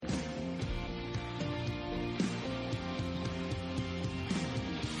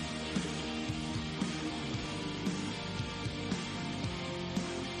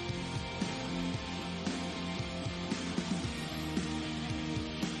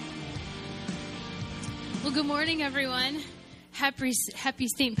Well, good morning, everyone. Happy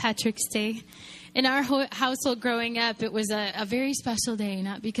St. Patrick's Day. In our household growing up, it was a very special day,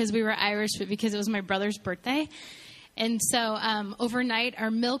 not because we were Irish, but because it was my brother's birthday. And so overnight, our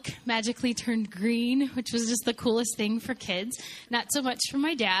milk magically turned green, which was just the coolest thing for kids. Not so much for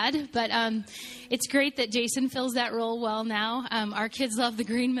my dad, but it's great that Jason fills that role well now. Our kids love the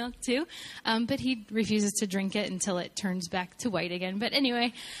green milk too, but he refuses to drink it until it turns back to white again. But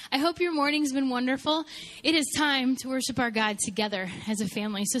anyway, I hope your morning's been wonderful. It is time to worship our God together as a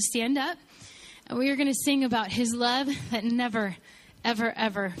family. So stand up, and we are going to sing about his love that never, ever,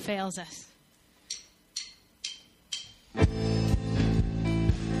 ever fails us.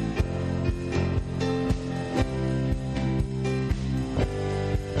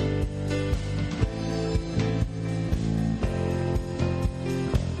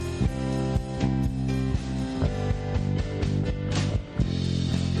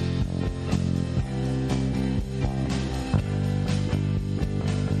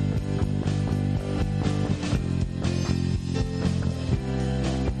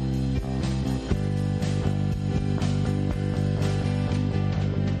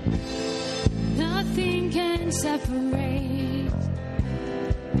 Separate,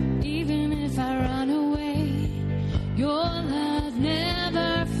 even if I run away, your love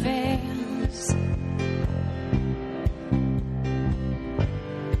never fails.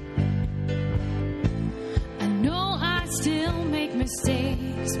 I know I still make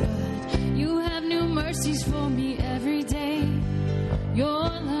mistakes, but you have new mercies for me every day. Your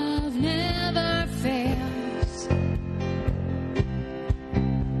love never fails.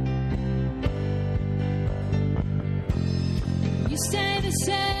 You stay the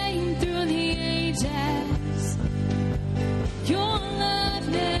same through the ages. Your love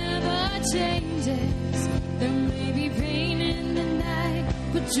never changes. There may be pain in the night,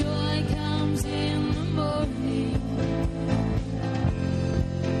 but joy comes in the morning.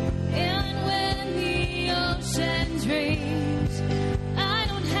 And when the oceans rage, I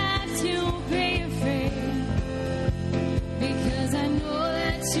don't have to be afraid, because I know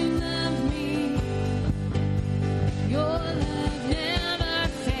that you love me. Your love never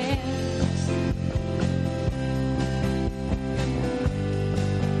fails.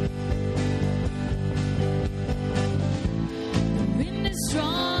 The wind is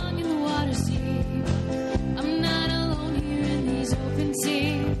strong and the water's deep. I'm not alone here in these open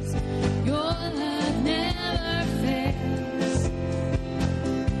seas. Your love never fails.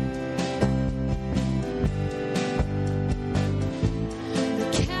 The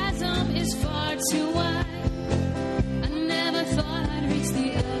chasm is far too wide. Thought I'd reach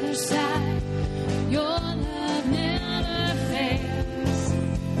the other side. Your love never fails.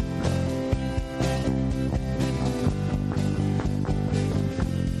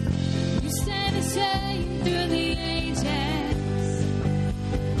 You stay the same through the ages.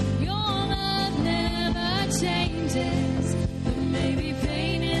 Your love never changes. There may be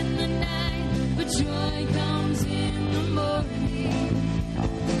pain in the night, but joy comes in the morning.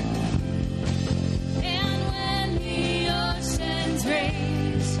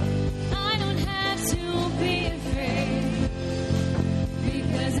 Raise. I don't have to be afraid,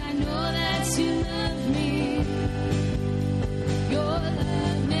 because I know that you love me. Your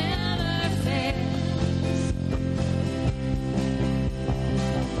love never fails.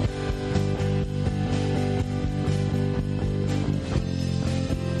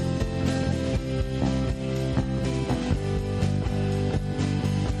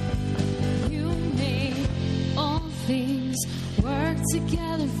 You made all things work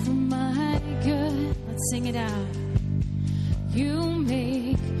together for my good. Let's sing it out. You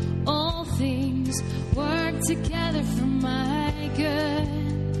make all things work together for my good.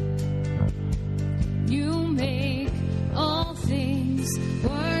 You make all things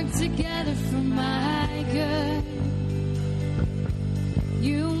work together for my good.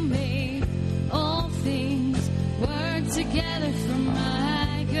 You make all things work together for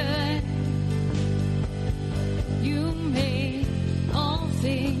my good. You make all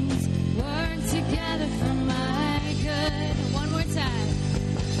things work together for my good. One more time.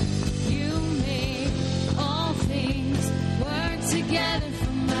 You make all things work together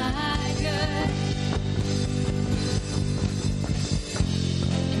for my good.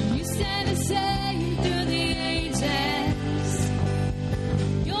 And you stay the same through the ages.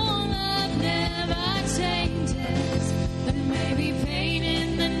 Your love never changes. There may be pain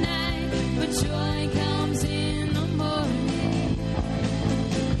in the night, but joy comes in the morning.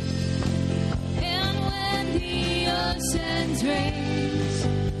 And when the oceans rage,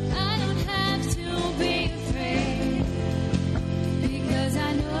 I don't have to be afraid, because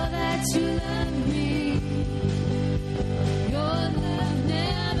I know that you love me.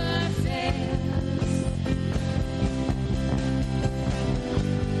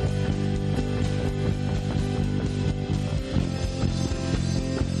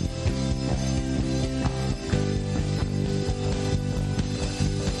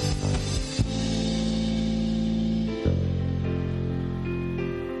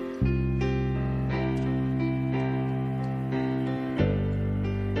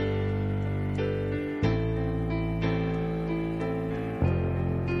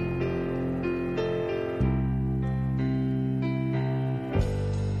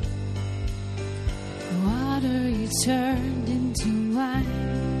 turned into wine.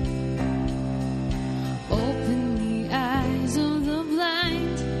 Open the eyes of the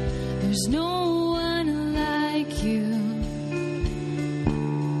blind. There's no one like you.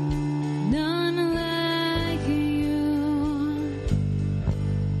 None like you.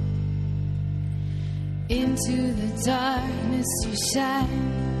 Into the darkness you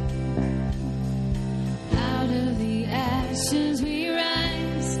shine. Out of the ashes we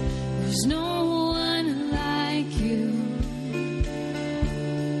rise. There's no one like you.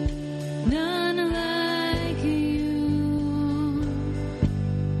 None like you.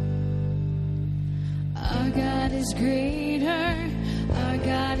 Our God is greater. Our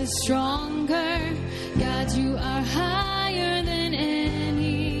God is stronger. God, you are higher than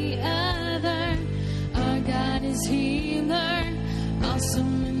any other. Our God is healer.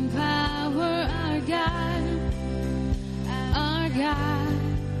 Awesome in power. Our God. Our God.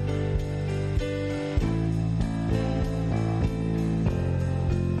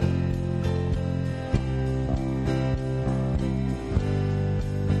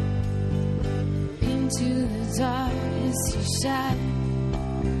 Into the darkness you shine.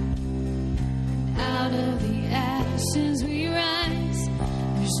 Out of the ashes we rise.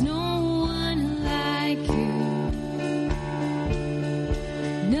 There's no one like you.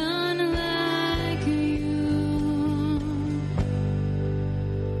 None like you.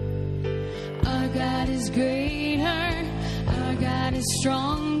 Our God is greater. Our God is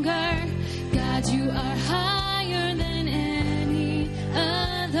stronger. God, you are higher than any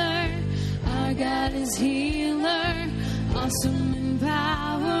other. Our God is healer, awesome in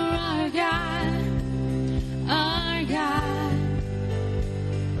power. Our God, our God.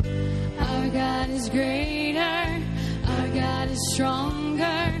 Our God is greater. Our God is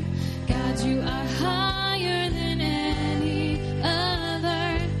stronger. God, you are higher than any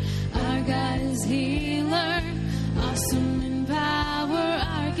other. Our God is healer, awesome in power.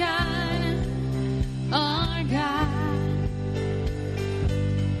 Our God, our God.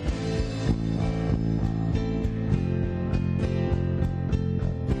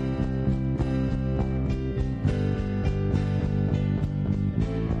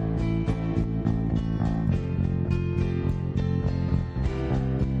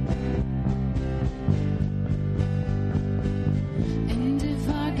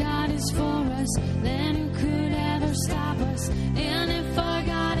 Then who could ever stop us? And if our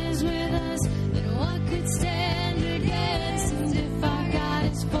God is with us, then what could stand against? And if our God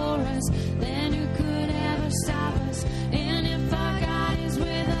is for us, then who could ever stop us? And if our God is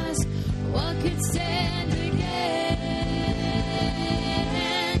with us, what could stand against?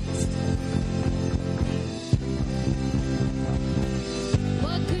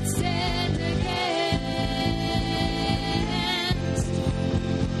 What could stand against?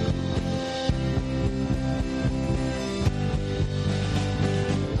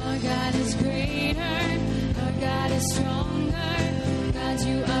 Our God is greater, our God is stronger. God,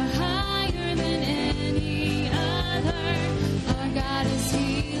 you are higher than any other. Our God is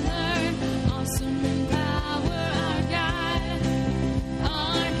healer, awesome in power. Our God,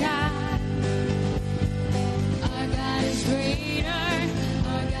 our God. Our God is greater,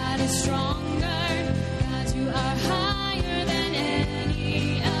 our God is stronger. God, you are higher than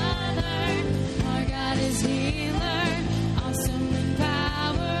any other. Our God is healer, awesome in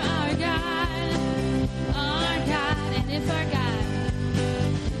power. Our God, our God. And if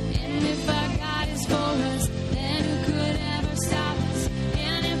our God is for us, then who could ever stop us?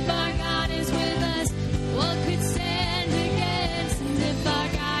 And if our God is with us, what could stand against? And if our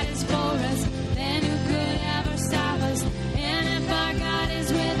God is for us, then who could ever stop us? And if our God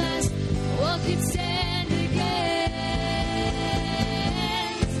is with us, what could stand against?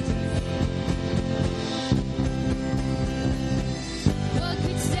 What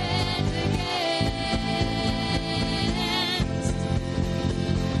could stand against?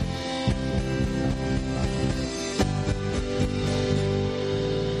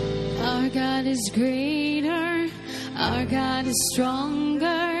 Our God is greater, our God is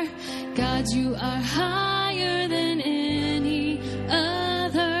stronger. God, you are higher than any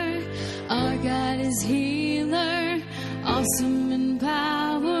other. Our God is healer, awesome in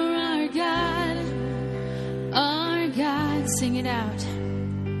power. Our God, sing it out.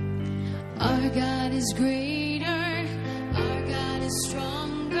 Our God is greater, our God is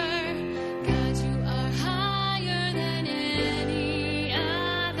stronger. God, you are higher than any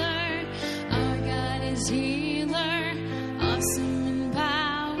other. Our God is healer, awesome in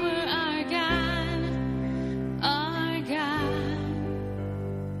power. Our God, our God.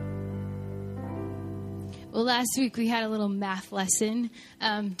 Well, last week we had a little math lesson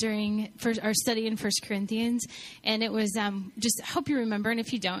during our study in 1 Corinthians, and it was just, I hope you remember, and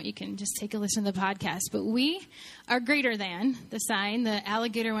if you don't, you can just take a listen to the podcast. But we are greater than the sign. The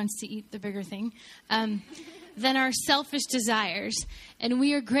alligator wants to eat the bigger thing. Than our selfish desires. And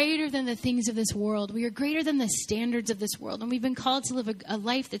we are greater than the things of this world. We are greater than the standards of this world. And we've been called to live a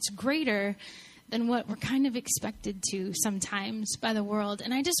life that's greater than what we're kind of expected to sometimes by the world.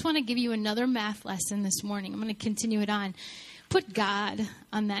 And I just want to give you another math lesson this morning. I'm going to continue it on. Put God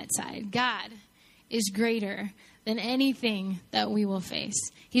on that side. God is greater than anything that we will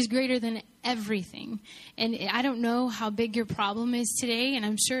face. He's greater than everything. And I don't know how big your problem is today, and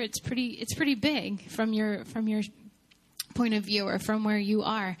I'm sure it's pretty big from your point of view or from where you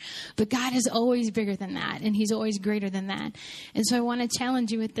are. But God is always bigger than that, and he's always greater than that. And so I want to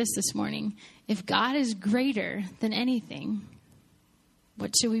challenge you with this morning. If God is greater than anything,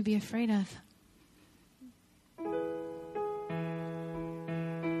 what should we be afraid of?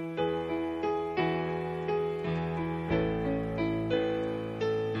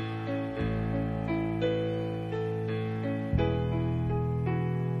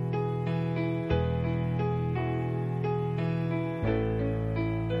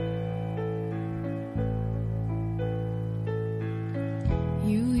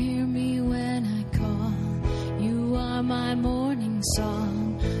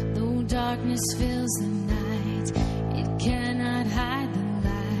 Darkness fills the night, it cannot hide the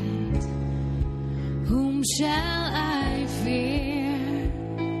light. Whom shall I fear?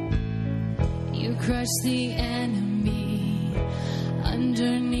 You crush the enemy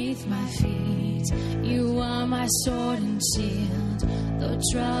underneath my feet. You are my sword and shield, though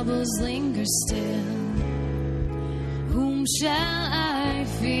troubles linger still. Whom shall I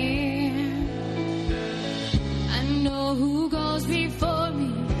fear? I know who goes before me,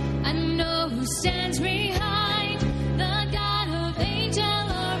 I know who stands behind. The God of angel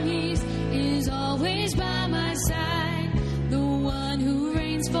armies is always by my side. The one who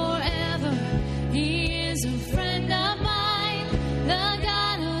reigns forever, he is a friend of mine. The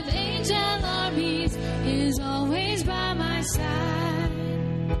God of angel armies is always by my side.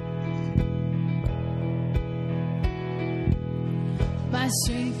 My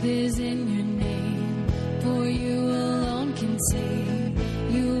strength is in your name, for you alone can save.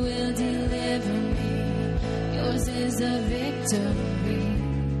 You will deliver me, yours is the victory.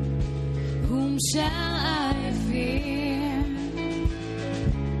 Whom shall I fear?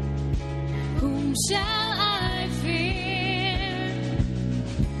 Whom shall I fear?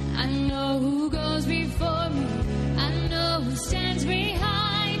 I know who goes before me, I know who stands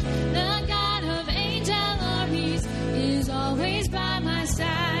behind. The God of angel armies is always by my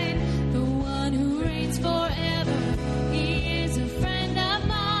side. The one who reigns forever, he is a friend of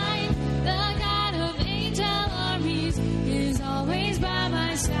mine. The God of angel armies is always by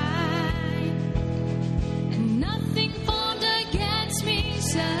my side. And nothing formed against me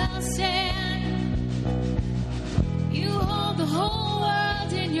shall stand. You hold the whole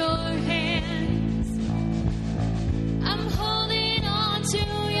world in your hands. I'm holding on to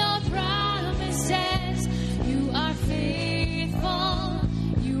your promises. You are faithful,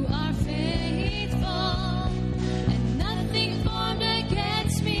 you are faithful. And nothing formed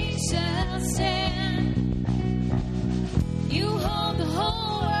against me shall stand. You hold the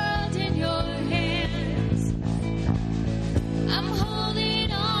whole world in your hands. I'm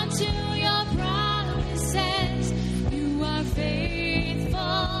holding on to your promises. You are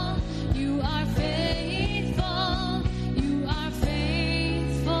faithful, you are faithful, you are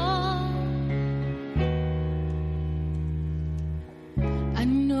faithful. I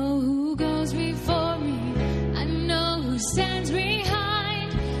know who goes before me, I know who stands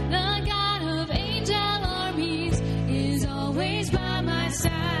behind. The God of angel armies is always by my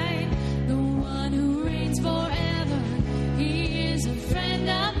side. The one who reigns forever, he is a friend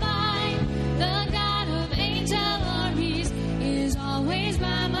of mine. The God of angel armies is always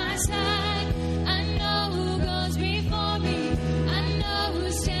by my side. I know who goes before me, I know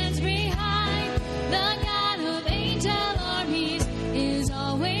who stands behind. The God of angel armies is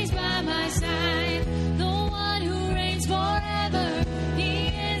always by my side. The one who reigns forever, he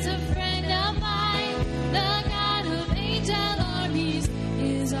is a friend of mine. The God of angel armies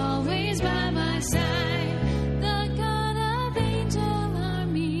is always by my side. The God of angel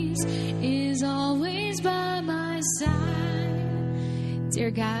armies is always by my side.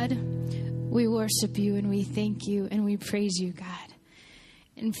 Dear God, we worship you and we thank you and we praise you, God.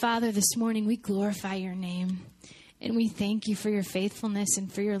 And Father, this morning we glorify your name. And we thank you for your faithfulness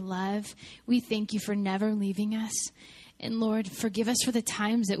and for your love. We thank you for never leaving us. And Lord, forgive us for the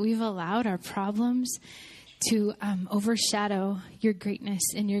times that we've allowed our problems to overshadow your greatness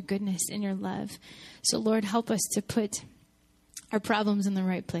and your goodness and your love. So, Lord, help us to put our problems in the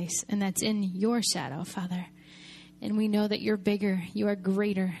right place, and that's in your shadow, Father. And we know that you're bigger, you are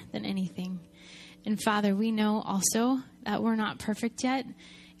greater than anything. And Father, we know also that we're not perfect yet.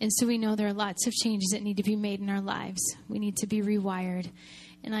 And so we know there are lots of changes that need to be made in our lives. We need to be rewired.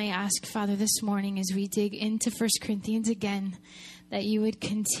 And I ask, Father, this morning as we dig into 1 Corinthians again, that you would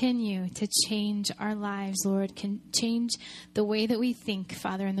continue to change our lives, Lord. Can change the way that we think,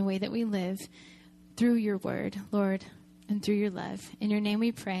 Father, and the way that we live through your word, Lord, and through your love. In your name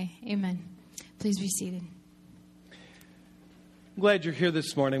we pray. Amen. Please be seated. I'm glad you're here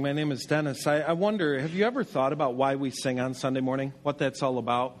this morning. My name is Dennis. I wonder, have you ever thought about why we sing on Sunday morning? What that's all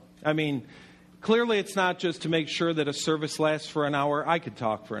about? I mean, clearly it's not just to make sure that a service lasts for an hour. I could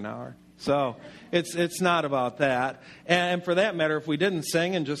talk for an hour. So it's not about that. And for that matter, if we didn't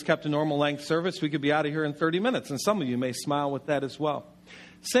sing and just kept a normal length service, we could be out of here in 30 minutes. And some of you may smile with that as well.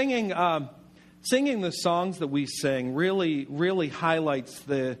 Singing the songs that we sing really highlights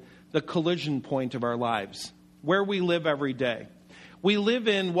the collision point of our lives, where we live every day. We live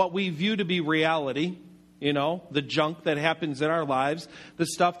in what we view to be reality, you know, the junk that happens in our lives, the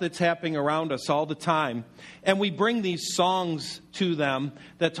stuff that's happening around us all the time. And we bring these songs to them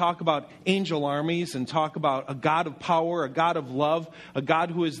that talk about angel armies and talk about a God of power, a God of love, a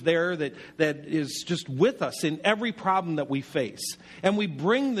God who is there that is just with us in every problem that we face. And we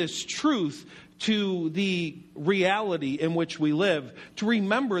bring this truth to the reality in which we live to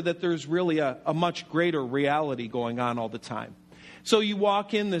remember that there's really a much greater reality going on all the time. So you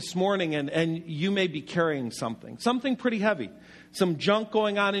walk in this morning and you may be carrying something pretty heavy, some junk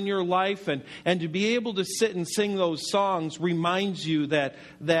going on in your life. And to be able to sit and sing those songs reminds you that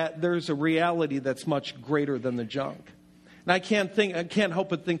there's a reality that's much greater than the junk. And I can't help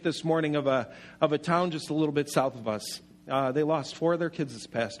but think this morning of a town just a little bit south of us. They lost 4 of their kids this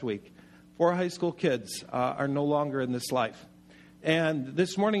past week. 4 high school kids are no longer in this life. And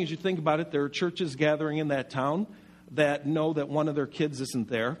this morning, as you think about it, there are churches gathering in that town that know that one of their kids isn't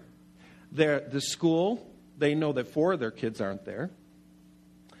there. The school, they know that 4 of their kids aren't there.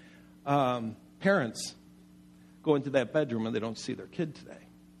 Parents go into that bedroom and they don't see their kid today.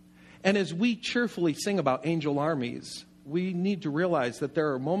 And as we cheerfully sing about angel armies, we need to realize that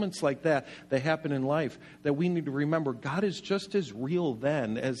there are moments like that happen in life that we need to remember God is just as real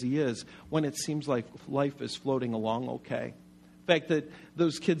then as he is when it seems like life is floating along okay. In fact, that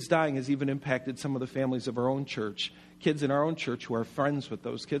those kids dying has even impacted some of the families of our own church, kids in our own church who are friends with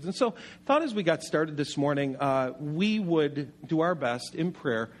those kids. And so I thought as we got started this morning, we would do our best in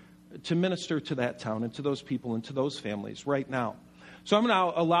prayer to minister to that town and to those people and to those families right now. So I'm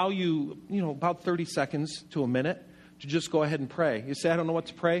going to allow you, about 30 seconds to a minute to just go ahead and pray. You say, I don't know what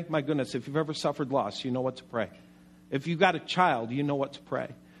to pray? My goodness, if you've ever suffered loss, you know what to pray. If you've got a child, you know what to pray.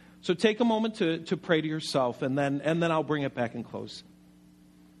 So take a moment to pray to yourself, and then I'll bring it back and close.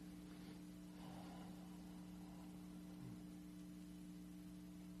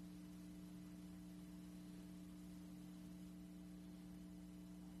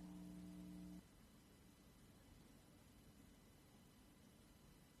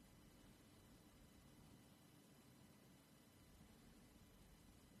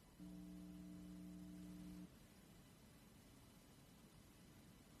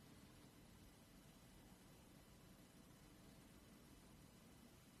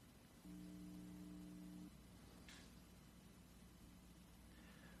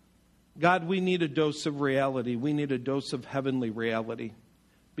 God, we need a dose of reality. We need a dose of heavenly reality,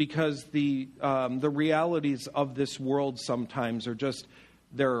 because the realities of this world sometimes are just,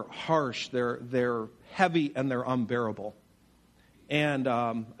 they're harsh, they're heavy, and they're unbearable. And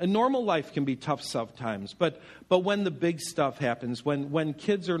a normal life can be tough sometimes, but when the big stuff happens, when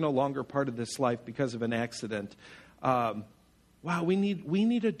kids are no longer part of this life because of an accident, we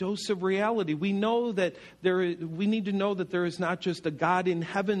need a dose of reality. We know that we need to know that there is not just a God in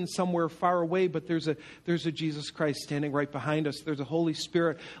heaven somewhere far away, but there's a Jesus Christ standing right behind us. There's a Holy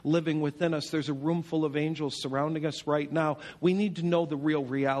Spirit living within us. There's a room full of angels surrounding us right now. We need to know the real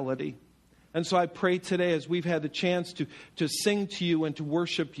reality. And so I pray today, as we've had the chance to sing to you and to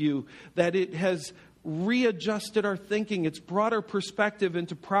worship you, that it has readjusted our thinking. It's brought our perspective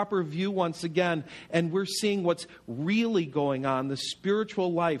into proper view once again, and we're seeing what's really going on, the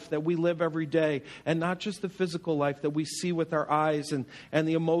spiritual life that we live every day, and not just the physical life that we see with our eyes and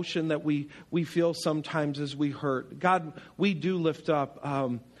the emotion that we feel sometimes as we hurt. God, we do lift up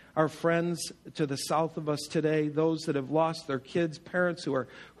our friends to the south of us today, those that have lost their kids, parents who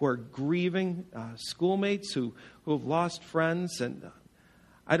are grieving, schoolmates who have lost friends, and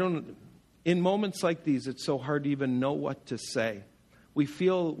In moments like these, it's so hard to even know what to say. We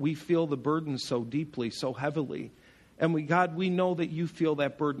feel the burden so deeply, so heavily. And God, we know that you feel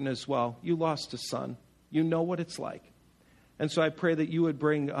that burden as well. You lost a son. You know what it's like. And so I pray that you would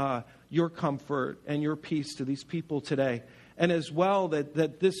bring your comfort and your peace to these people today. And as well,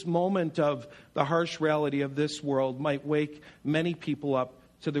 that this moment of the harsh reality of this world might wake many people up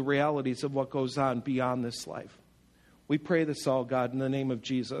to the realities of what goes on beyond this life. We pray this all, God, in the name of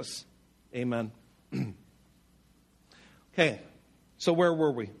Jesus. Amen. Okay, so where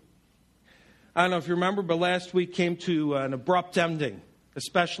were we? I don't know if you remember, but last week came to an abrupt ending,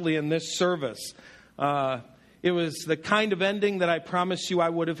 especially in this service. It was the kind of ending that I promise you I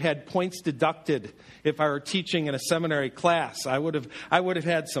would have had points deducted if I were teaching in a seminary class. I would have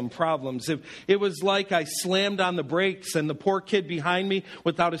had some problems. It was like I slammed on the brakes and the poor kid behind me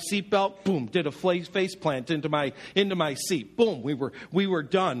without a seatbelt, boom, did a face plant into my seat. Boom, we were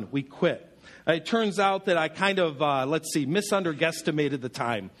done. We quit. It turns out that I kind of, misunderestimated the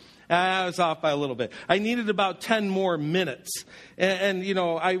time. I was off by a little bit. I needed about 10 more minutes. And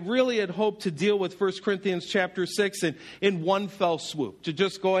I really had hoped to deal with 1 Corinthians chapter 6 in one fell swoop, to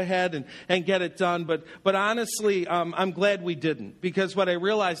just go ahead and get it done. But honestly, I'm glad we didn't. Because what I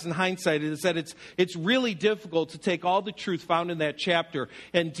realized in hindsight is that it's really difficult to take all the truth found in that chapter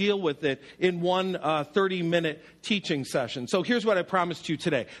and deal with it in one 30-minute teaching session. So here's what I promised you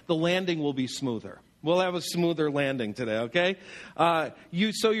today. The landing will be smoother. We'll have a smoother landing today, okay?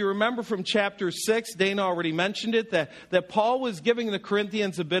 So you remember from chapter 6, Dana already mentioned it, that Paul was giving the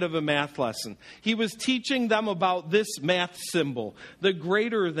Corinthians a bit of a math lesson. He was teaching them about this math symbol, the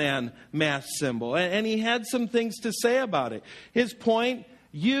greater than math symbol. And he had some things to say about it. His point,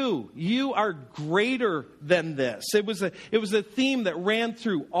 you are greater than this. It was a theme that ran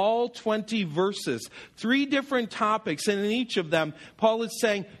through all 20 verses, 3 different topics, and in each of them, Paul is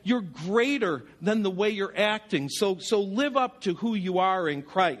saying, you're greater than the way you're acting. So live up to who you are in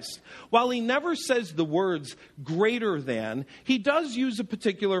Christ. While he never says the words greater than, he does use a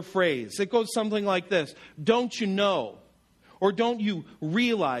particular phrase. It goes something like this: don't you know? Or don't you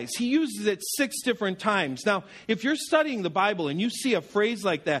realize? He uses it 6 different times. Now, if you're studying the Bible and you see a phrase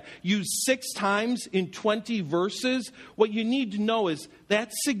like that used 6 times in 20 verses, what you need to know is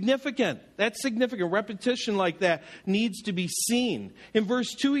that's significant. That's significant. Repetition like that needs to be seen. In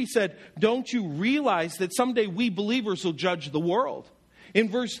verse 2, he said, don't you realize that someday we believers will judge the world? In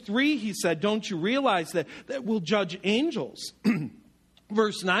verse 3, he said, don't you realize that we'll judge angels?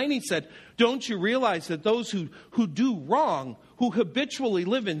 Verse 9, he said, don't you realize that those who do wrong, who habitually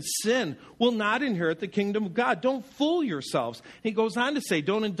live in sin, will not inherit the kingdom of God? Don't fool yourselves. He goes on to say,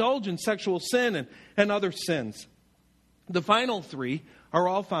 don't indulge in sexual sin and other sins. The final 3 are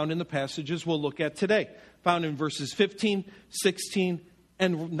all found in the passages we'll look at today, found in verses 15, 16,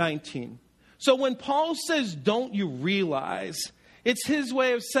 and 19. So when Paul says, don't you realize, it's his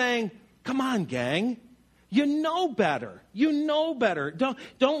way of saying, come on, gang. You know better. You know better.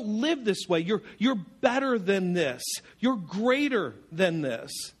 Don't live this way. You're better than this. You're greater than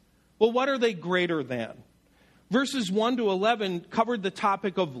this. Well, what are they greater than? Verses 1 to 11 covered the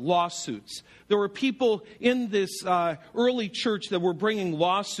topic of lawsuits. There were people in this early church that were bringing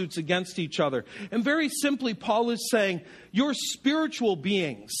lawsuits against each other. And very simply, Paul is saying, you're spiritual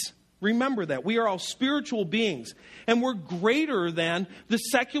beings. Remember that. We are all spiritual beings. And we're greater than the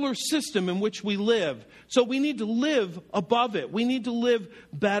secular system in which we live. So we need to live above it. We need to live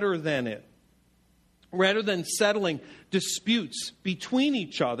better than it. Rather than settling disputes between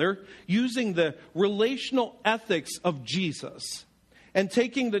each other, using the relational ethics of Jesus and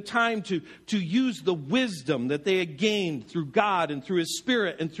taking the time to use the wisdom that they had gained through God and through His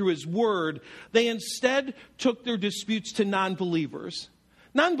Spirit and through His Word, they instead took their disputes to non-believers.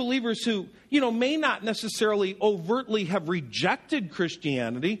 Non-believers who, may not necessarily overtly have rejected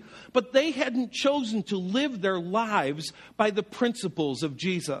Christianity, but they hadn't chosen to live their lives by the principles of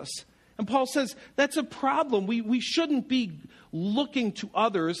Jesus. And Paul says that's a problem. We shouldn't be looking to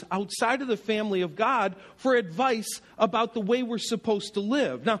others outside of the family of God for advice about the way we're supposed to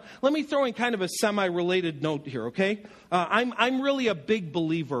live. Now, let me throw in kind of a semi-related note here, okay? I'm really a big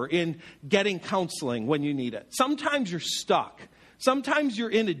believer in getting counseling when you need it. Sometimes you're stuck. Sometimes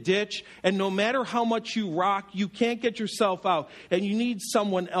you're in a ditch, and no matter how much you rock, you can't get yourself out, and you need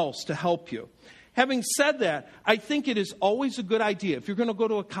someone else to help you. Having said that, I think it is always a good idea, if you're going to go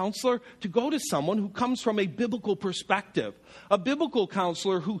to a counselor, to go to someone who comes from a biblical perspective. A biblical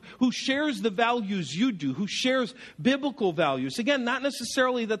counselor who shares the values you do, who shares biblical values. Again, not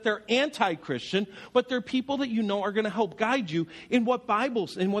necessarily that they're anti-Christian, but they're people that you know are going to help guide you in what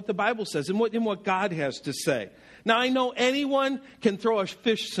the Bible says, in what God has to say. Now, I know anyone can throw a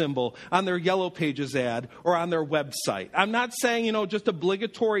fish symbol on their Yellow Pages ad or on their website. I'm not saying, just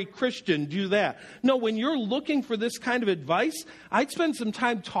obligatory Christian do that. No, when you're looking for this kind of advice, I'd spend some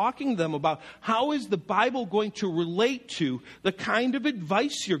time talking to them about how is the Bible going to relate to the kind of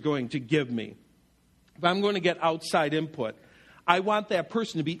advice you're going to give me. If I'm going to get outside input, I want that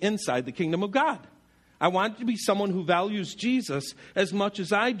person to be inside the kingdom of God. I want it to be someone who values Jesus as much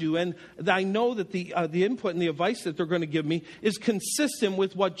as I do, and I know that the input and the advice that they're going to give me is consistent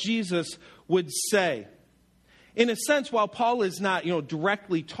with what Jesus would say. In a sense, while Paul is not,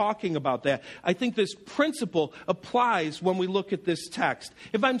 directly talking about that, I think this principle applies when we look at this text.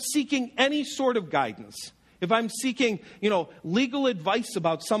 If I'm seeking any sort of guidance, if I'm seeking, legal advice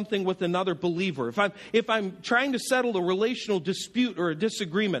about something with another believer, if I'm trying to settle a relational dispute or a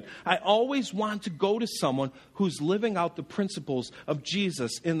disagreement, I always want to go to someone who's living out the principles of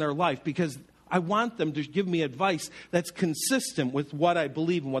Jesus in their life, because I want them to give me advice that's consistent with what I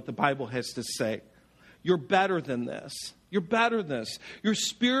believe and what the Bible has to say. You're better than this. You're better than this. You're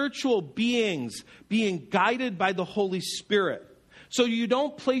spiritual beings being guided by the Holy Spirit. So you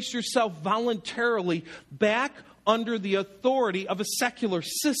don't place yourself voluntarily back under the authority of a secular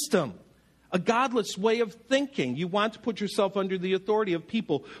system, a godless way of thinking. You want to put yourself under the authority of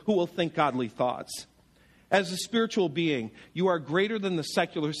people who will think godly thoughts. As a spiritual being, you are greater than the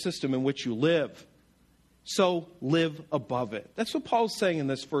secular system in which you live. So live above it. That's what Paul's saying in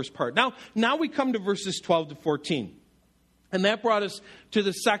this first part. Now we come to verses 12 to 14. And that brought us to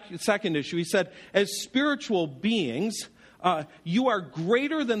the second issue. He said, as spiritual beings, you are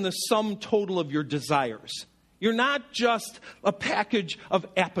greater than the sum total of your desires. You're not just a package of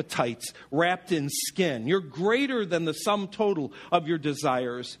appetites wrapped in skin. You're greater than the sum total of your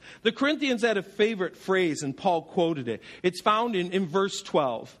desires. The Corinthians had a favorite phrase, and Paul quoted it. It's found in verse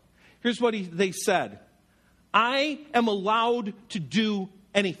 12. Here's what they said. I am allowed to do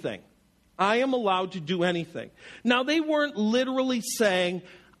anything. I am allowed to do anything. Now, they weren't literally saying,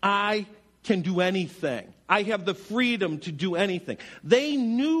 I can do anything. I have the freedom to do anything. They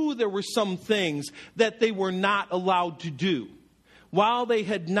knew there were some things that they were not allowed to do. While they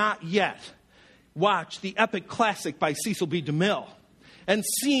had not yet watched the epic classic by Cecil B. DeMille and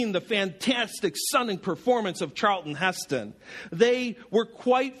seen the fantastic, stunning performance of Charlton Heston, they were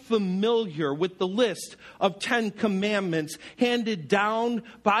quite familiar with the list of 10 commandments handed down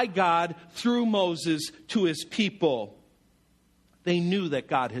by God through Moses to his people. They knew that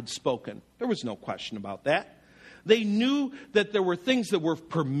God had spoken. There was no question about that. They knew that there were things that were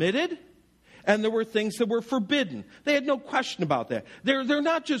permitted and there were things that were forbidden. They had no question about that. They're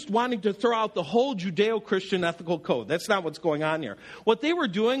not just wanting to throw out the whole Judeo-Christian ethical code. That's not what's going on here. What they were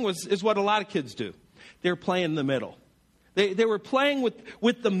doing is what a lot of kids do. They're playing the middle. They were playing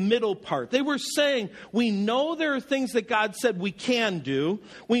with the middle part. They were saying, we know there are things that God said we can do.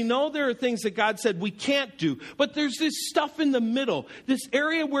 We know there are things that God said we can't do. But there's this stuff in the middle, this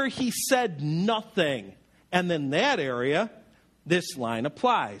area where he said nothing. And then that area, this line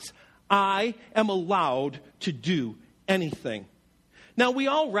applies. I am allowed to do anything. Now, we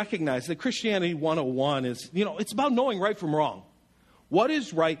all recognize that Christianity 101 is, it's about knowing right from wrong. What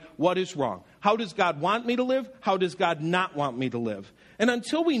is right? What is wrong? How does God want me to live? How does God not want me to live? And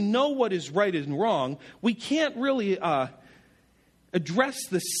until we know what is right and wrong, we can't really address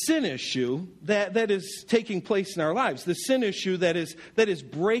the sin issue that is taking place in our lives. The sin issue that is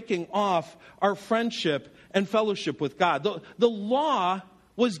breaking off our friendship and fellowship with God. The law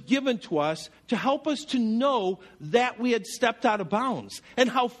was given to us to help us to know that we had stepped out of bounds and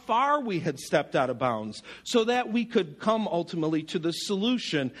how far we had stepped out of bounds so that we could come ultimately to the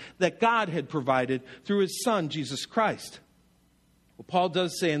solution that God had provided through his Son, Jesus Christ. What Paul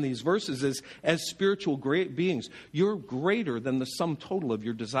does say in these verses is, as spiritual great beings, you're greater than the sum total of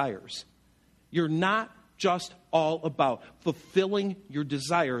your desires. You're not just all about fulfilling your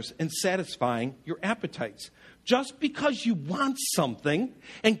desires and satisfying your appetites. Just because you want something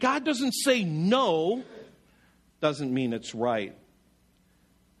and God doesn't say no, doesn't mean it's right.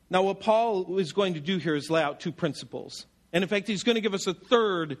 Now, what Paul is going to do here is lay out two principles. And in fact, he's going to give us a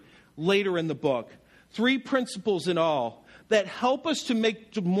third later in the book. 3 principles in all that help us to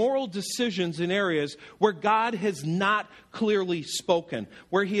make moral decisions in areas where God has not clearly spoken,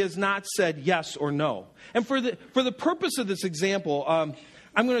 where he has not said yes or no. And for the purpose of this example,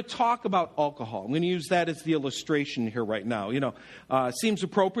 I'm going to talk about alcohol. I'm going to use that as the illustration here right now. Seems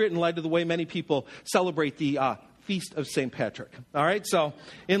appropriate in light of the way many people celebrate the Feast of St. Patrick. All right, so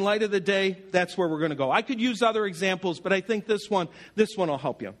in light of the day, that's where we're going to go. I could use other examples, but I think this one will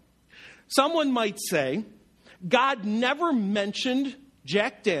help you. Someone might say, God never mentioned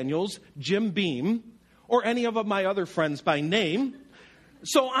Jack Daniels, Jim Beam, or any of my other friends by name,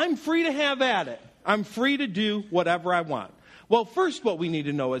 so I'm free to have at it. I'm free to do whatever I want. Well, first what we need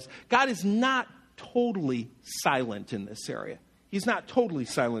to know is God is not totally silent in this area. He's not totally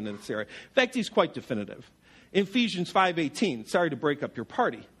silent in this area. In fact, he's quite definitive. In Ephesians 5:18, sorry to break up your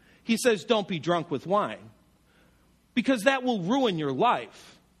party, he says, don't be drunk with wine, because that will ruin your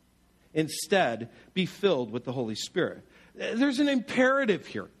life. Instead, be filled with the Holy Spirit. There's an imperative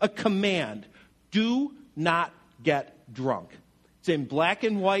here, a command. Do not get drunk. It's in black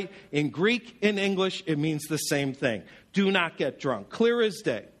and white. In Greek, in English, it means the same thing. Do not get drunk. Clear as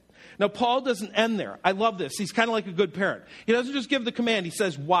day. Now, Paul doesn't end there. I love this. He's kind of like a good parent. He doesn't just give the command. He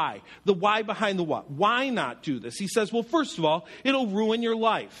says, why? The why behind the what. Why not do this? He says, well, first of all, it'll ruin your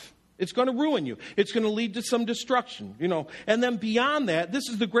life. It's going to ruin you. It's going to lead to some destruction, And then beyond that, this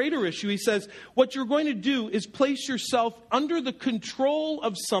is the greater issue. He says, what you're going to do is place yourself under the control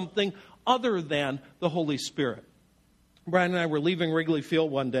of something other than the Holy Spirit. Brian and I were leaving Wrigley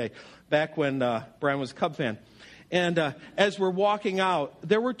Field one day, back when Brian was a Cub fan. And as we're walking out,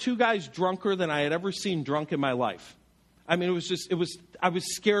 there were two guys drunker than I had ever seen drunk in my life. I mean, I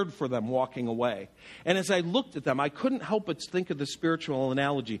was scared for them walking away. And as I looked at them, I couldn't help but think of the spiritual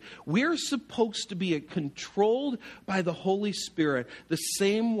analogy. We're supposed to be controlled by the Holy Spirit the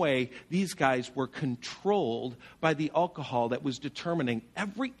same way these guys were controlled by the alcohol that was determining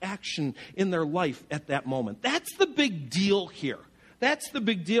every action in their life at that moment. That's the big deal here. That's the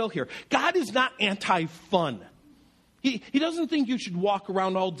big deal here. God is not anti-fun. He doesn't think you should walk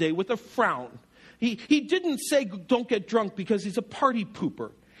around all day with a frown. He didn't say don't get drunk because he's a party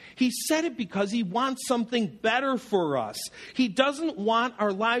pooper. He said it because he wants something better for us. He doesn't want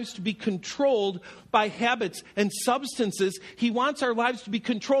our lives to be controlled by habits and substances. He wants our lives to be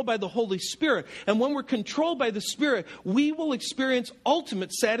controlled by the Holy Spirit. And when we're controlled by the Spirit, we will experience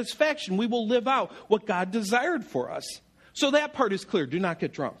ultimate satisfaction. We will live out what God desired for us. So that part is clear. Do not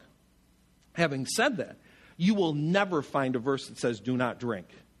get drunk. Having said that, you will never find a verse that says do not drink.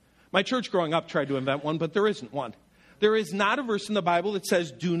 My church growing up tried to invent one, but there isn't one. There is not a verse in the Bible that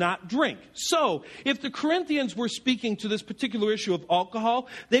says do not drink. So, if the Corinthians were speaking to this particular issue of alcohol,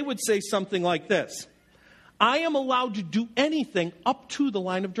 they would say something like this. I am allowed to do anything up to the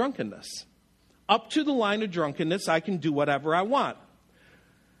line of drunkenness. Up to the line of drunkenness, I can do whatever I want.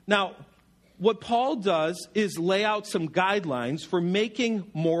 Now, what Paul does is lay out some guidelines for making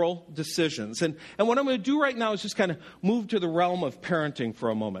moral decisions. And what I'm going to do right now is just kind of move to the realm of parenting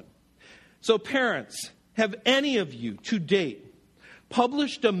for a moment. So parents, have any of you to date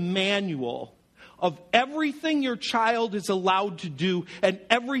published a manual of everything your child is allowed to do and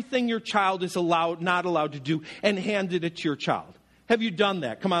everything your child is not allowed to do and handed it to your child? Have you done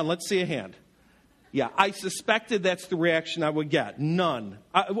that? Come on, let's see a hand. Yeah, I suspected that's the reaction I would get. None.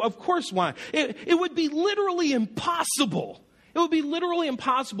 Of course, why? It would be literally impossible. It would be literally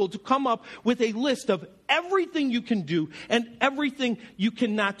impossible to come up with a list of everything you can do and everything you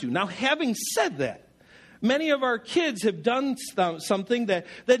cannot do. Now, having said that, many of our kids have done something that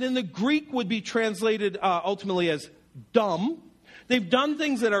in the Greek would be translated ultimately as dumb. They've done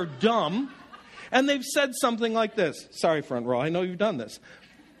things that are dumb, and they've said something like this. Sorry, front row, I know you've done this.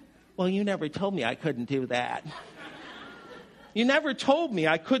 Well, you never told me I couldn't do that. You never told me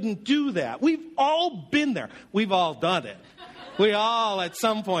I couldn't do that. We've all been there. We've all done it. We all at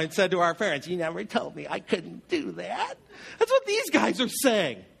some point said to our parents, you never told me I couldn't do that. That's what these guys are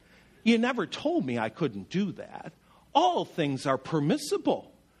saying. You never told me I couldn't do that. All things are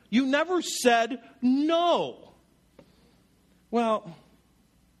permissible. You never said no. Well,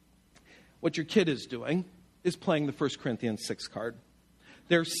 what your kid is doing is playing the 1 Corinthians 6 card.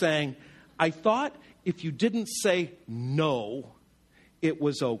 They're saying, I thought if you didn't say no, it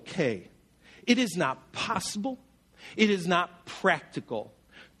was okay. It is not possible. It is not practical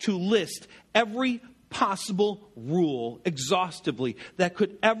to list every possible rule exhaustively that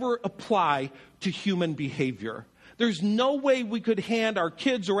could ever apply to human behavior. There's no way we could hand our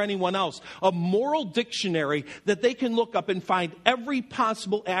kids or anyone else a moral dictionary that they can look up and find every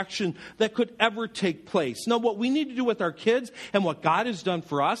possible action that could ever take place. No, what we need to do with our kids and what God has done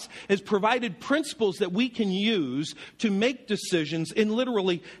for us is provided principles that we can use to make decisions in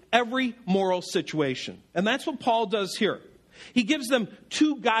literally every moral situation. And that's what Paul does here. He gives them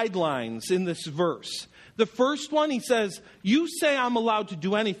two guidelines in this verse. The first one, he says, you say I'm allowed to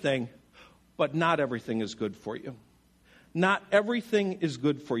do anything, but not everything is good for you. Not everything is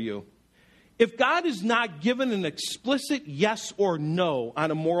good for you. If God is not given an explicit yes or no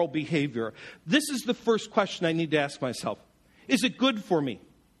on a moral behavior, this is the first question I need to ask myself. Is it good for me?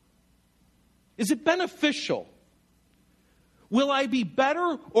 Is it beneficial? Will I be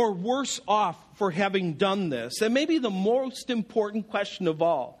better or worse off for having done this? And maybe the most important question of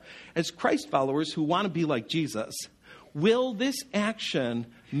all, as Christ followers who want to be like Jesus, will this action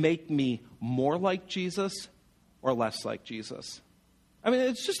make me more like Jesus or less like Jesus? I mean,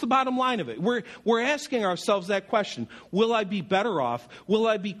 it's just the bottom line of it. We're asking ourselves that question. Will I be better off? Will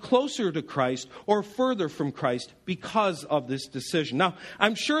I be closer to Christ or further from Christ because of this decision? Now,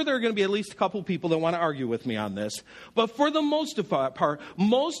 I'm sure there are going to be at least a couple people that want to argue with me on this. But for the most part,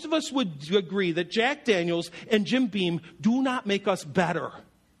 most of us would agree that Jack Daniels and Jim Beam do not make us better.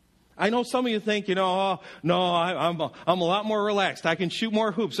 I know some of you think, I'm a lot more relaxed. I can shoot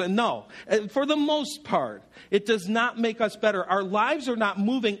more hoops. And no, for the most part, it does not make us better. Our lives are not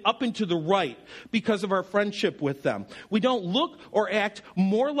moving up and to the right because of our friendship with them. We don't look or act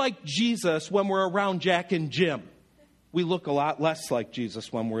more like Jesus when we're around Jack and Jim. We look a lot less like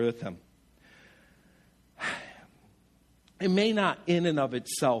Jesus when we're with him. It may not in and of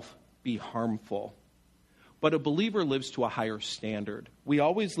itself be harmful, but a believer lives to a higher standard. We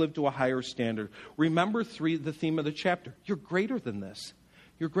always live to a higher standard. Remember the theme of the chapter. You're greater than this.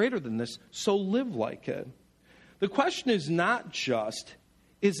 You're greater than this, so live like it. The question is not just,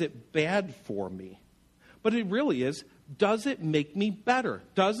 is it bad for me? But it really is, does it make me better?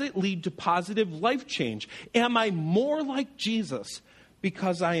 Does it lead to positive life change? Am I more like Jesus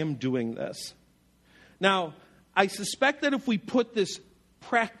because I am doing this? Now, I suspect that if we put this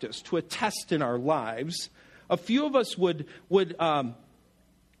practice to a test in our lives, a few of us would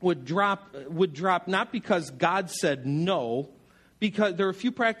drop not because God said no, because there are a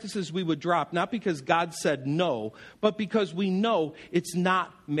few practices we would drop not because God said no, but because we know it's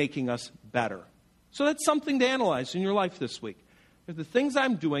not making us better. So that's something to analyze in your life this week. Are the things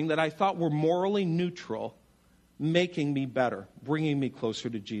I'm doing that I thought were morally neutral making me better, bringing me closer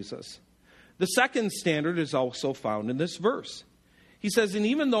to Jesus? The second standard is also found in this verse. He says, and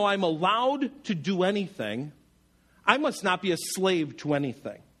even though I'm allowed to do anything, I must not be a slave to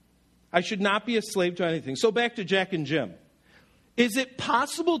anything. I should not be a slave to anything. So back to Jack and Jim. Is it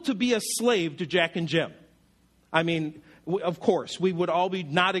possible to be a slave to Jack and Jim? I mean, of course, we would all be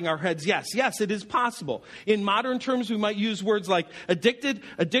nodding our heads. Yes, it is possible. In modern terms, we might use words like addicted,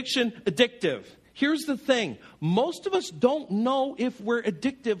 addiction, addictive. Here's the thing. Most of us don't know if we're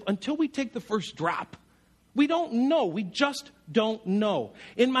addictive until we take the first drop. We don't know. We just don't know.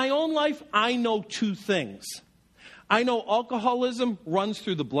 In my own life, I know two things. I know alcoholism runs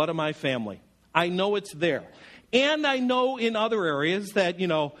through the blood of my family. I know it's there. And I know in other areas that,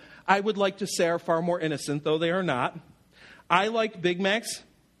 I would like to say are far more innocent, though they are not. I like Big Macs.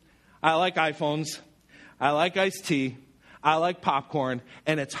 I like iPhones. I like iced tea. I like popcorn.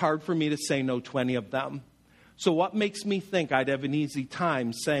 And it's hard for me to say no to any of them. So what makes me think I'd have an easy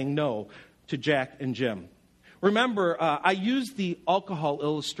time saying no to Jack and Jim? Remember, I used the alcohol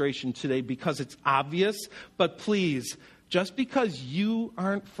illustration today because it's obvious, but please, just because you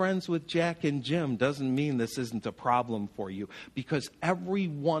aren't friends with Jack and Jim doesn't mean this isn't a problem for you, because every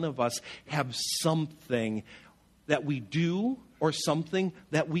one of us have something that we do or something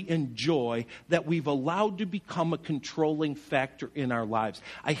that we enjoy that we've allowed to become a controlling factor in our lives.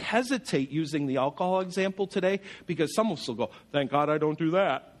 I hesitate using the alcohol example today because some of us will go, thank God I don't do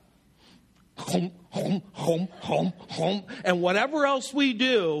that. Home. And whatever else we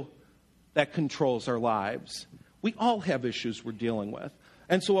do, that controls our lives. We all have issues we're dealing with.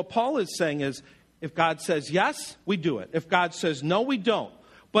 And so what Paul is saying is, if God says yes, we do it. If God says no, we don't.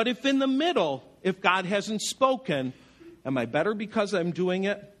 But if in the middle, if God hasn't spoken, am I better because I'm doing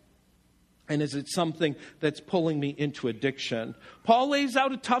it? And is it something that's pulling me into addiction? Paul lays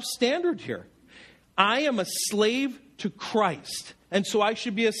out a tough standard here. I am a slave to Christ. And so I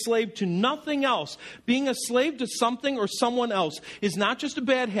should be a slave to nothing else. Being a slave to something or someone else is not just a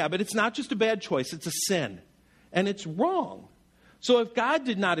bad habit. It's not just a bad choice. It's a sin. And it's wrong. So if God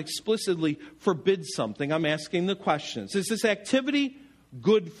did not explicitly forbid something, I'm asking the questions. Is this activity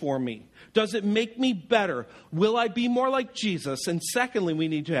good for me? Does it make me better? Will I be more like Jesus? And secondly, we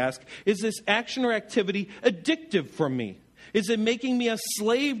need to ask, is this action or activity addictive for me? Is it making me a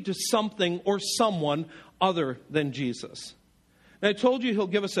slave to something or someone other than Jesus? And I told you he'll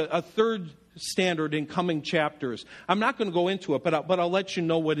give us a third standard in coming chapters. I'm not going to go into it, but I'll let you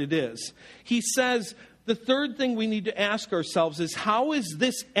know what it is. He says, the third thing we need to ask ourselves is, how is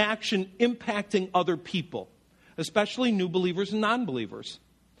this action impacting other people, especially new believers and non-believers?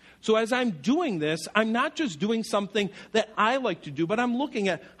 So as I'm doing this, I'm not just doing something that I like to do, but I'm looking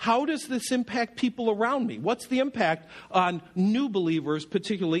at, how does this impact people around me? What's the impact on new believers,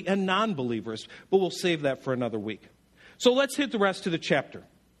 particularly, and non-believers? But we'll save that for another week. So let's hit the rest of the chapter.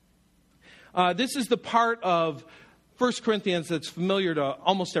 This is the part of 1 Corinthians that's familiar to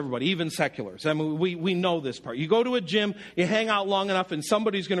almost everybody, even seculars. I mean, we know this part. You go to a gym, you hang out long enough, and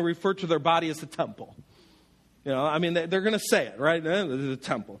somebody's going to refer to their body as the temple. You know, I mean, they're going to say it, right? The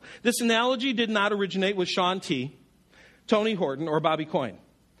temple. This analogy did not originate with Shaun T., Tony Horton, or Bobby Coyne.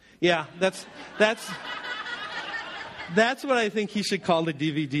 Yeah, that's what I think he should call the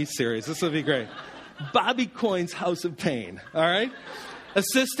DVD series. This would be great. Bobby Coyne's House of Pain, all right?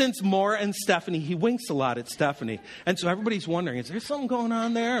 Assistants Moore and Stephanie. He winks a lot at Stephanie. And so everybody's wondering, is there something going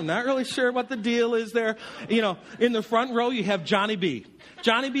on there? I'm not really sure what the deal is there. You know, in the front row, you have Johnny B.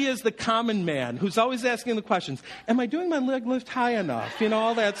 Johnny B is the common man who's always asking the questions. Am I doing my leg lift high enough? You know,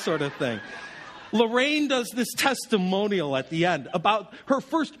 all that sort of thing. Lorraine does this testimonial at the end about her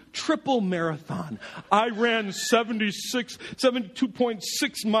first triple marathon. I ran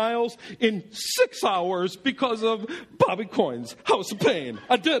 72.6 miles in 6 hours because of Bobby Coyne's House of Pain.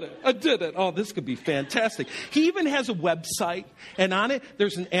 I did it. Oh, this could be fantastic. He even has a website, and on it,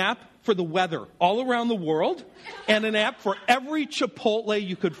 there's an app for the weather all around the world, and an app for every Chipotle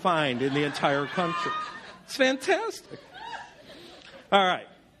you could find in the entire country. It's fantastic. All right.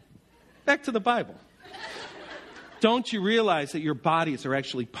 Back to the Bible. Don't you realize that your bodies are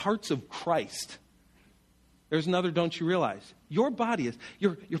actually parts of Christ? There's another don't you realize. Your body is,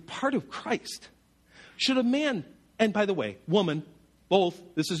 you're part of Christ. Should a man, and by the way, woman, both,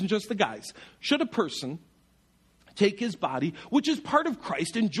 this isn't just the guys, should a person take his body, which is part of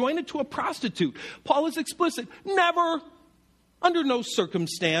Christ, and join it to a prostitute? Paul is explicit. Never, under no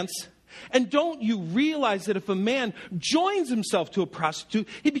circumstance. And don't you realize that if a man joins himself to a prostitute,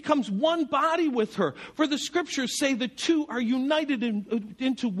 he becomes one body with her? For the scriptures say the two are united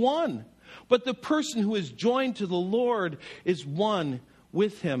into one. But the person who is joined to the Lord is one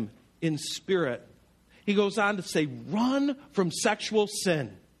with him in spirit. He goes on to say, run from sexual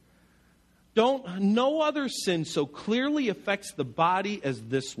sin. No other sin so clearly affects the body as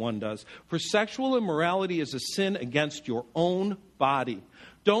this one does. For sexual immorality is a sin against your own body.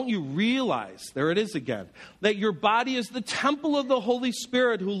 Don't you realize, there it is again, that your body is the temple of the Holy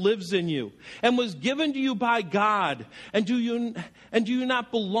Spirit who lives in you and was given to you by God, and you do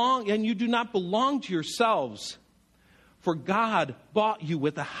not belong to yourselves, for God bought you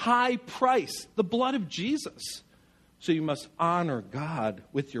with a high price, the blood of Jesus. So you must honor God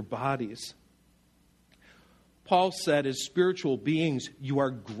with your bodies. Paul said, as spiritual beings, you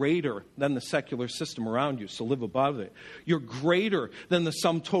are greater than the secular system around you, so live above it. You're greater than the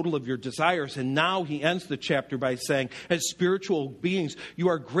sum total of your desires. And now he ends the chapter by saying, as spiritual beings, you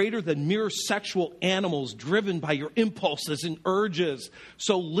are greater than mere sexual animals driven by your impulses and urges.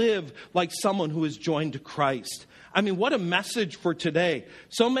 So live like someone who is joined to Christ. I mean, what a message for today.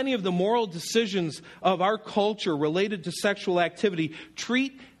 So many of the moral decisions of our culture related to sexual activity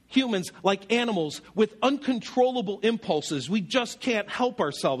treat humans like animals with uncontrollable impulses. We just can't help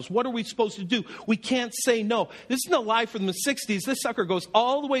ourselves. What are we supposed to do? We can't say no. This isn't a lie from the 60s. This sucker goes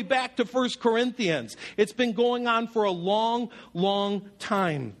all the way back to 1 Corinthians. It's been going on for a long, long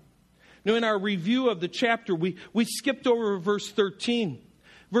time. Now, in our review of the chapter, we skipped over verse 13.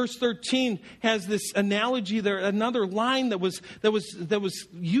 Verse 13 has this analogy there, another line that was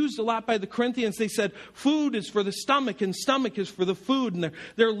used a lot by the Corinthians. They said, food is for the stomach and stomach is for the food. And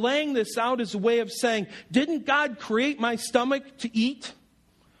they're laying this out as a way of saying, didn't God create my stomach to eat?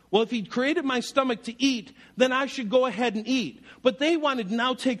 Well, if He'd created my stomach to eat, then I should go ahead and eat. But they wanted to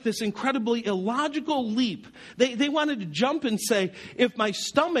now take this incredibly illogical leap. They wanted to jump and say, if my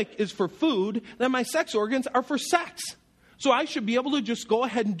stomach is for food, then my sex organs are for sex. So I should be able to just go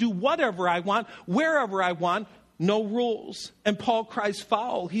ahead and do whatever I want, wherever I want, no rules. And Paul cries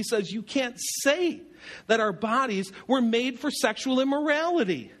foul. He says, you can't say that our bodies were made for sexual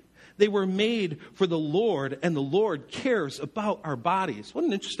immorality. They were made for the Lord, and the Lord cares about our bodies. What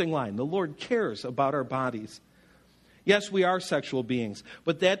an interesting line. The Lord cares about our bodies. Yes, we are sexual beings,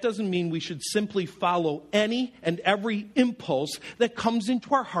 but that doesn't mean we should simply follow any and every impulse that comes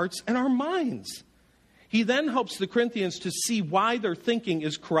into our hearts and our minds. He then helps the Corinthians to see why their thinking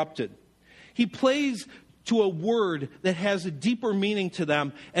is corrupted. He plays to a word that has a deeper meaning to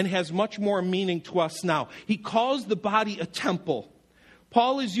them and has much more meaning to us now. He calls the body a temple.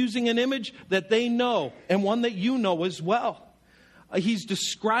 Paul is using an image that they know and one that you know as well. he's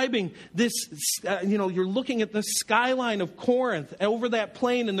describing this, you're looking at the skyline of Corinth over that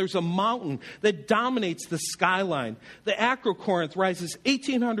plain, and there's a mountain that dominates the skyline. The Acrocorinth rises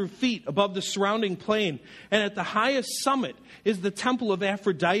 1,800 feet above the surrounding plain, and at the highest summit is the temple of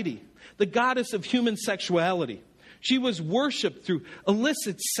Aphrodite, the goddess of human sexuality. She was worshipped through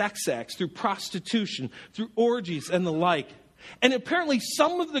illicit sex acts, through prostitution, through orgies and the like. And apparently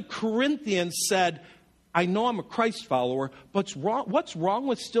some of the Corinthians said, I know I'm a Christ follower, but what's wrong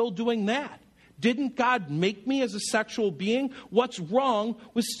with still doing that? Didn't God make me as a sexual being? What's wrong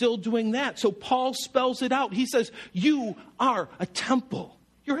with still doing that? So Paul spells it out. He says, you are a temple.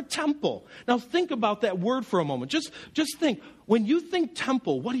 You're a temple. Now think about that word for a moment. Just think. When you think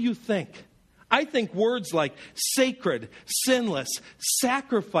temple, what do you think? I think words like sacred, sinless,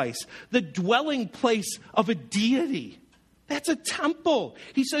 sacrifice, the dwelling place of a deity. That's a temple.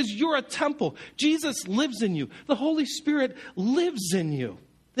 He says you're a temple. Jesus lives in you. The Holy Spirit lives in you.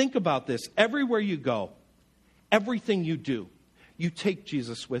 Think about this. Everywhere you go, everything you do, you take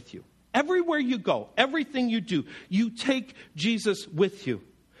Jesus with you. Everywhere you go, everything you do, you take Jesus with you.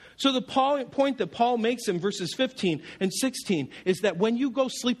 So the point that Paul makes in verses 15 and 16 is that when you go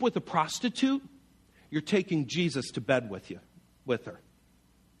sleep with a prostitute, you're taking Jesus to bed with her.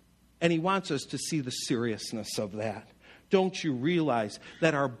 And he wants us to see the seriousness of that. Don't you realize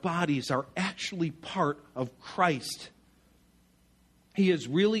that our bodies are actually part of Christ? He is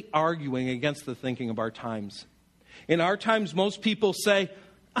really arguing against the thinking of our times. In our times, most people say,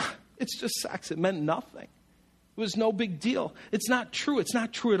 it's just sex. It meant nothing. It was no big deal. It's not true. It's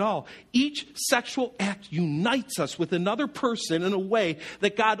not true at all. Each sexual act unites us with another person in a way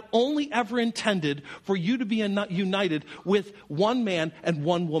that God only ever intended for you to be united with one man and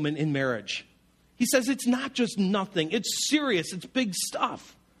one woman in marriage. He says it's not just nothing. It's serious. It's big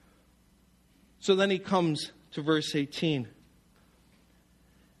stuff. So then he comes to verse 18.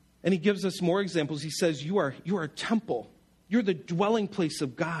 And he gives us more examples. He says, you are a temple. You're the dwelling place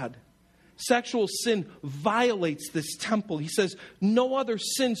of God. Sexual sin violates this temple. He says, no other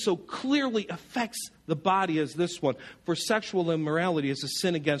sin so clearly affects the body as this one. For sexual immorality is a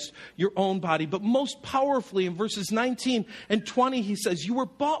sin against your own body. But most powerfully in verses 19 and 20, he says, you were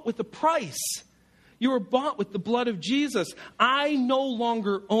bought with a price. You were bought with the blood of Jesus. I no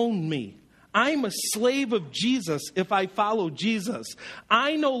longer own me. I'm a slave of Jesus if I follow Jesus.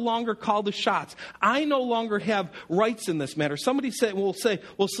 I no longer call the shots. I no longer have rights in this matter. Somebody will say,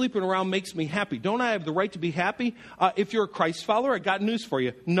 well, sleeping around makes me happy. Don't I have the right to be happy? If you're a Christ follower, I got news for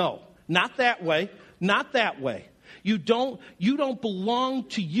you. No, not that way. Not that way. You don't belong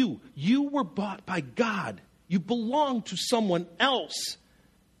to you. You were bought by God. You belong to someone else.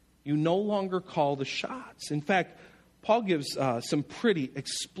 You no longer call the shots. In fact, Paul gives some pretty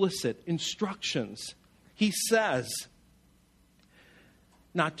explicit instructions. He says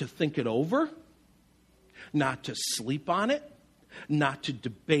not to think it over, not to sleep on it, not to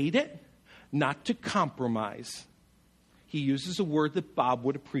debate it, not to compromise. He uses a word that Bob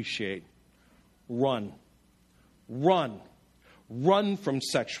would appreciate. Run. Run. Run from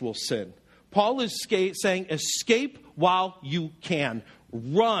sexual sin. Paul is saying escape while you can.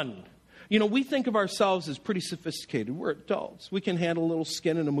 Run. You know, we think of ourselves as pretty sophisticated. We're adults. We can handle a little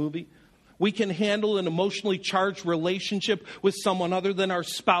skin in a movie. We can handle an emotionally charged relationship with someone other than our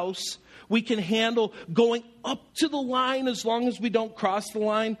spouse. We can handle going up to the line as long as we don't cross the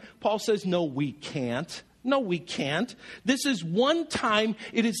line. Paul says, no, we can't. No, we can't. This is one time.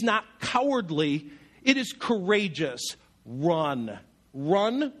 It is not cowardly. It is courageous. Run.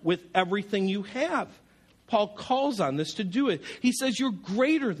 Run with everything you have. Paul calls on this to do it. He says you're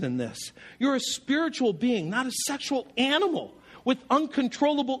greater than this. You're a spiritual being, not a sexual animal with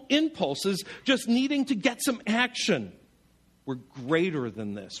uncontrollable impulses just needing to get some action. We're greater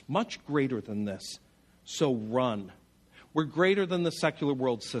than this, much greater than this. So run. We're greater than the secular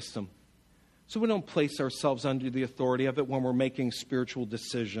world system. So we don't place ourselves under the authority of it when we're making spiritual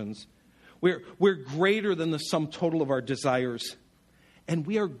decisions. We're greater than the sum total of our desires. And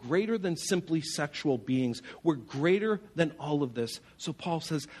we are greater than simply sexual beings. We're greater than all of this. So Paul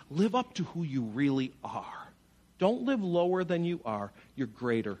says, live up to who you really are. Don't live lower than you are. You're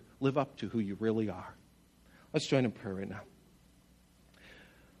greater. Live up to who you really are. Let's join in prayer right now.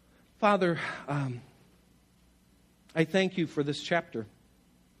 Father, I thank you for this chapter.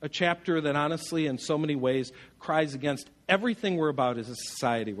 A chapter that honestly, in so many ways, cries against everything we're about as a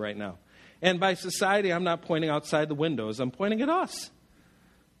society right now. And by society, I'm not pointing outside the windows. I'm pointing at us.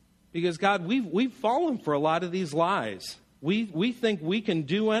 Because, God, we've fallen for a lot of these lies. We think we can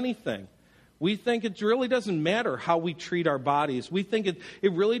do anything. We think it really doesn't matter how we treat our bodies. We think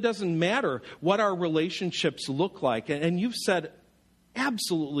it really doesn't matter what our relationships look like. And you've said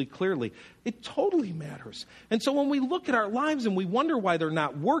absolutely clearly. It totally matters. And so when we look at our lives and we wonder why they're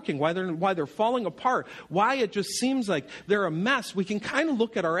not working, why they're falling apart, why it just seems like they're a mess, we can kind of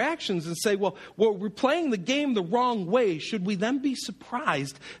look at our actions and say, well, we're playing the game the wrong way. Should we then be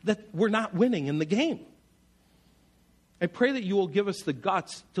surprised that we're not winning in the game? I pray that you will give us the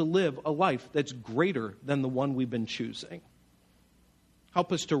guts to live a life that's greater than the one we've been choosing.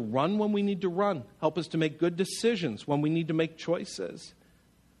 Help us to run when we need to run. Help us to make good decisions when we need to make choices.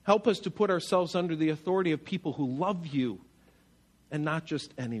 Help us to put ourselves under the authority of people who love you and not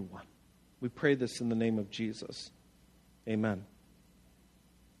just anyone. We pray this in the name of Jesus. Amen.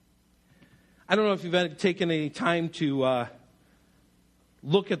 I don't know if you've taken any time to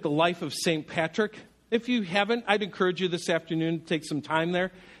look at the life of St. Patrick. If you haven't, I'd encourage you this afternoon to take some time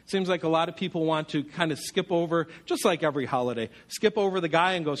there. Seems like a lot of people want to kind of skip over, just like every holiday, skip over the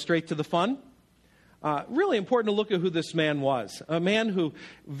guy and go straight to the fun. Really important to look at who this man was. A man who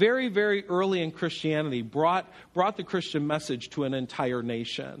very, very early in Christianity brought the Christian message to an entire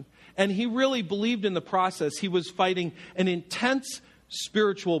nation. And he really believed in the process. He was fighting an intense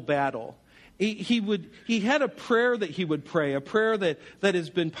spiritual battle. He had a prayer that he would pray, a prayer that has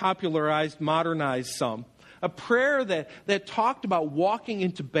been popularized, modernized some. A prayer that talked about walking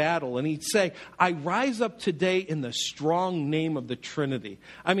into battle. And he'd say, I rise up today in the strong name of the Trinity.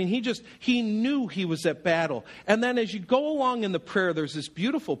 I mean, he knew he was at battle. And then as you go along in the prayer, there's this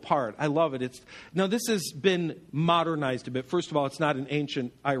beautiful part. I love it. This has been modernized a bit. First of all, it's not in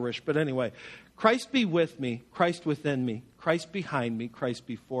ancient Irish. But anyway, Christ be with me, Christ within me, Christ behind me, Christ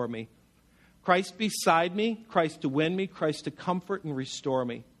before me. Christ beside me, Christ to win me, Christ to comfort and restore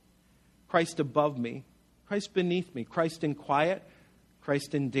me. Christ above me, Christ beneath me, Christ in quiet,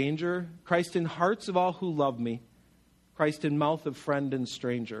 Christ in danger, Christ in hearts of all who love me, Christ in mouth of friend and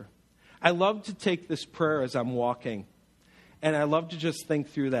stranger. I love to take this prayer as I'm walking, and I love to just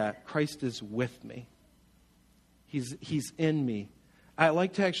think through that. Christ is with me. He's in me. I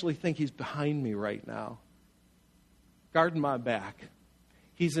like to actually think he's behind me right now, guarding my back.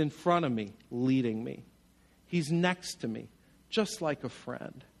 He's in front of me, leading me. He's next to me, just like a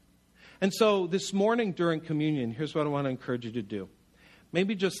friend. And so this morning during communion, here's what I want to encourage you to do.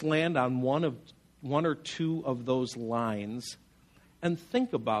 Maybe just land on one or two of those lines and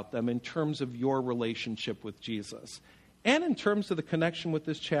think about them in terms of your relationship with Jesus and in terms of the connection with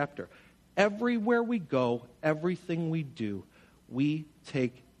this chapter. Everywhere we go, everything we do, we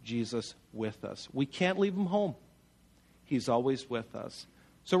take Jesus with us. We can't leave him home. He's always with us.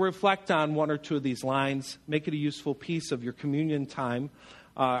 So reflect on one or two of these lines. Make it a useful piece of your communion time.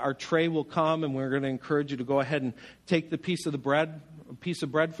 Our tray will come, and we're going to encourage you to go ahead and take the piece of bread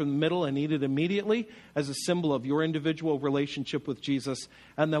from the middle and eat it immediately as a symbol of your individual relationship with Jesus.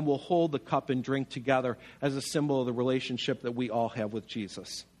 And then we'll hold the cup and drink together as a symbol of the relationship that we all have with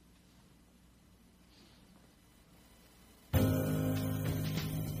Jesus.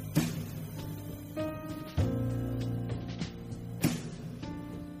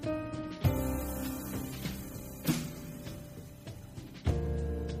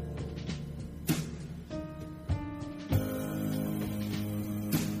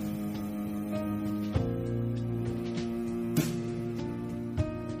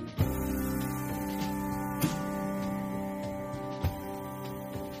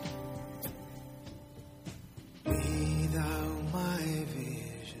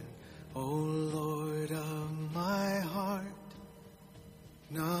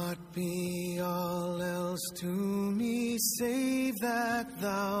 To me, save that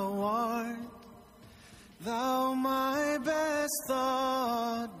thou art, thou my best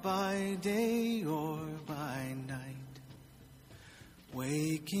thought by day or by night.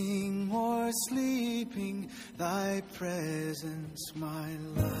 Waking or sleeping, thy presence my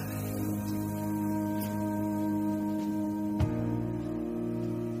light.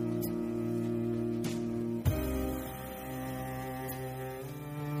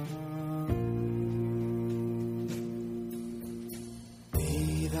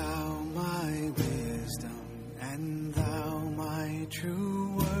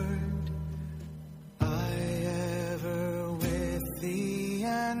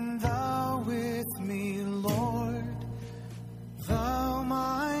 Thou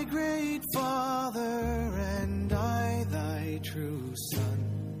my grateful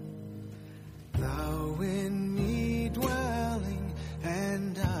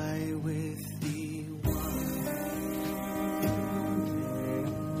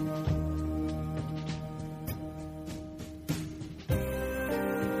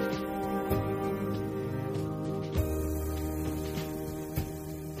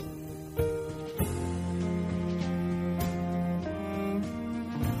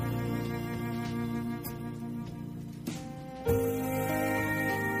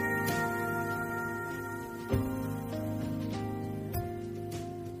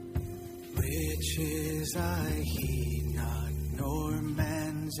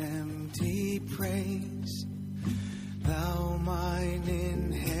heaven's empty praise. Thou mine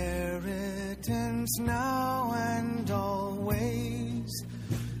inheritance now and always.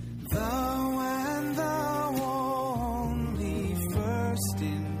 Thou and thou only first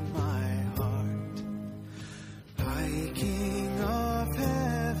in my heart. High King of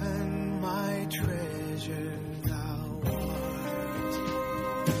heaven, my treasure thou art.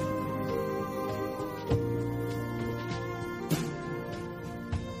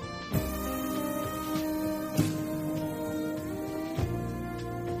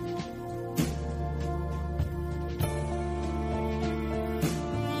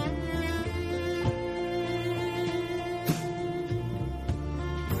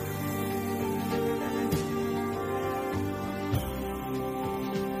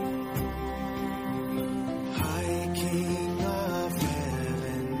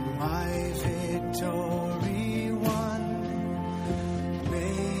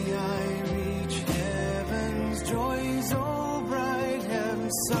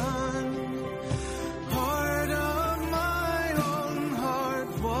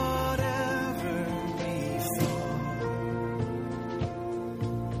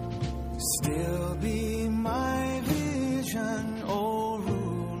 Still be my vision, O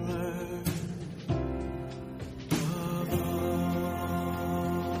ruler of all.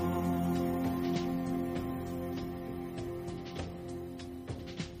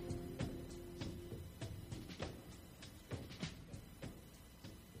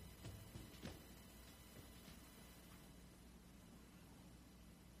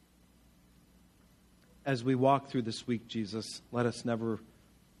 As we walk through this week, Jesus, let us never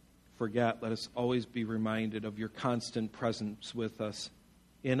forget, let us always be reminded of your constant presence with us,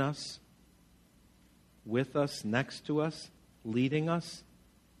 in us, with us, next to us, leading us,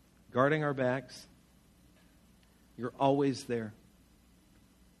 guarding our backs. You're always there.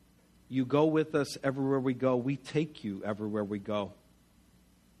 You go with us everywhere we go. We take you everywhere we go.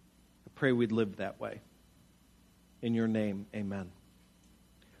 I pray we'd live that way. In your name, amen.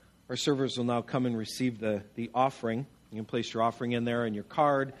 Our servers will now come and receive the offering. You can place your offering in there and your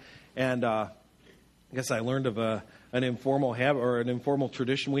card. And I guess I learned of an informal habit or an informal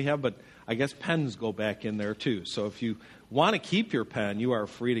tradition we have, but I guess pens go back in there too. So if you want to keep your pen, you are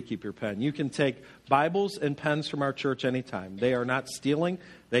free to keep your pen. You can take Bibles and pens from our church anytime. They are not stealing.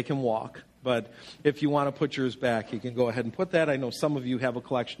 They can walk. But if you want to put yours back, you can go ahead and put that. I know some of you have a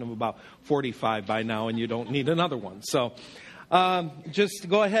collection of about 45 by now, and you don't need another one. So just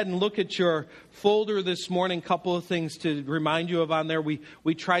go ahead and look at your folder this morning. A couple of things to remind you of on there. We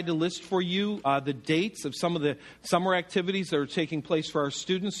tried to list for you the dates of some of the summer activities that are taking place for our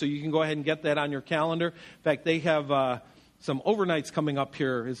students, so you can go ahead and get that on your calendar. In fact, they have some overnights coming up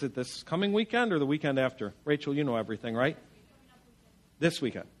here. Is it this coming weekend or the weekend after? Rachel, you know everything, right? This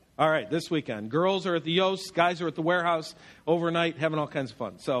weekend. All right, this weekend. Girls are at the Yost, guys are at the warehouse overnight, having all kinds of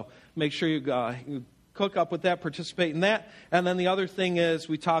fun. So make sure you cook up with that, participate in that. And then the other thing is,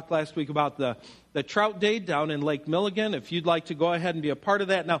 we talked last week about the Trout Day down in Lake Milligan. If you'd like to go ahead and be a part of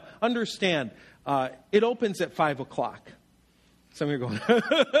that. Now, understand, it opens at 5 o'clock. Some of you are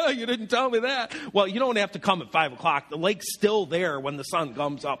going, you didn't tell me that. Well, you don't have to come at 5 o'clock. The lake's still there when the sun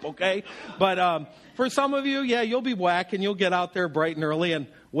comes up, okay? But for some of you, yeah, you'll be whack and you'll get out there bright and early and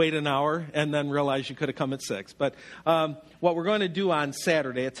wait an hour and then realize you could have come at 6. But what we're going to do on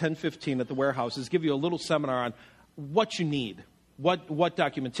Saturday at 10:15 at the warehouse is give you a little seminar on what you need, what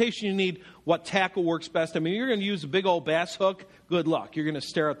documentation you need, what tackle works best. I mean, you're going to use a big old bass hook. Good luck. You're going to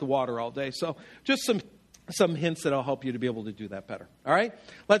stare at the water all day. So just some hints that will help you to be able to do that better. All right?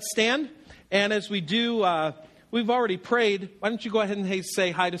 Let's stand. And as we do, we've already prayed. Why don't you go ahead and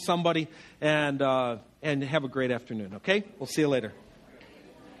say hi to somebody and have a great afternoon, okay? We'll see you later.